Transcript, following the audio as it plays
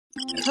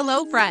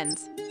Hello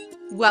friends!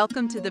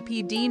 Welcome to the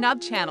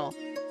PDNob channel.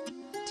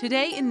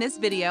 Today in this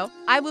video,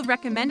 I will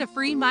recommend a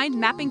free mind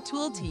mapping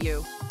tool to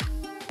you.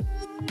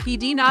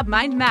 PDNob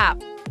Mind Map.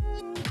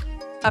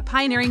 A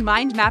pioneering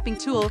mind mapping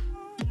tool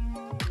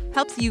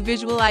helps you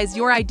visualize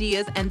your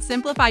ideas and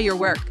simplify your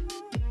work.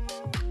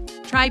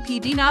 Try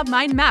PDNob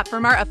Mind Map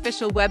from our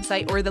official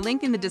website or the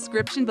link in the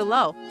description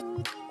below.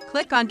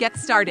 Click on Get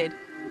Started.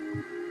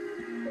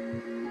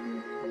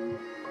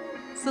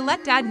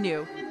 Select Add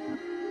New.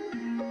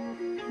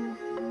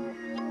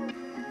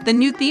 The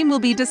new theme will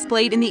be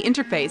displayed in the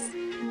interface.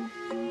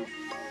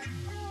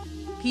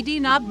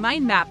 PDNob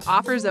Mind Map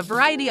offers a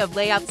variety of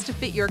layouts to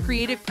fit your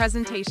creative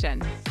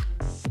presentation.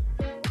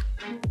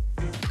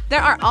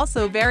 There are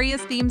also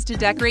various themes to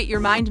decorate your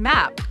mind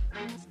map.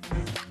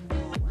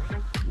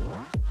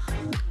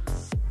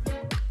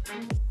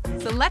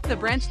 Select the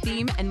branch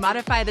theme and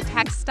modify the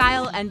text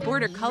style and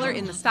border color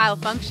in the Style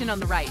function on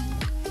the right.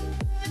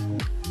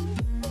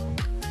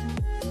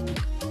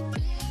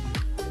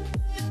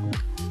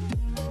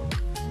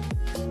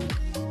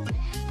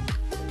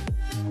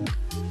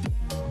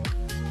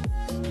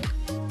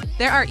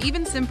 There are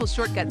even simple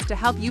shortcuts to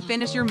help you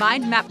finish your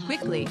mind map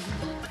quickly.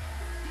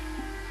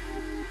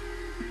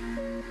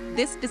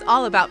 This is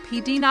all about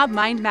PDNob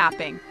mind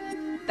mapping.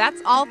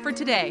 That's all for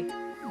today.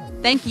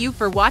 Thank you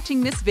for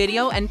watching this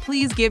video and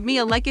please give me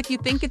a like if you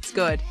think it's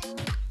good.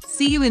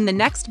 See you in the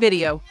next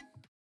video.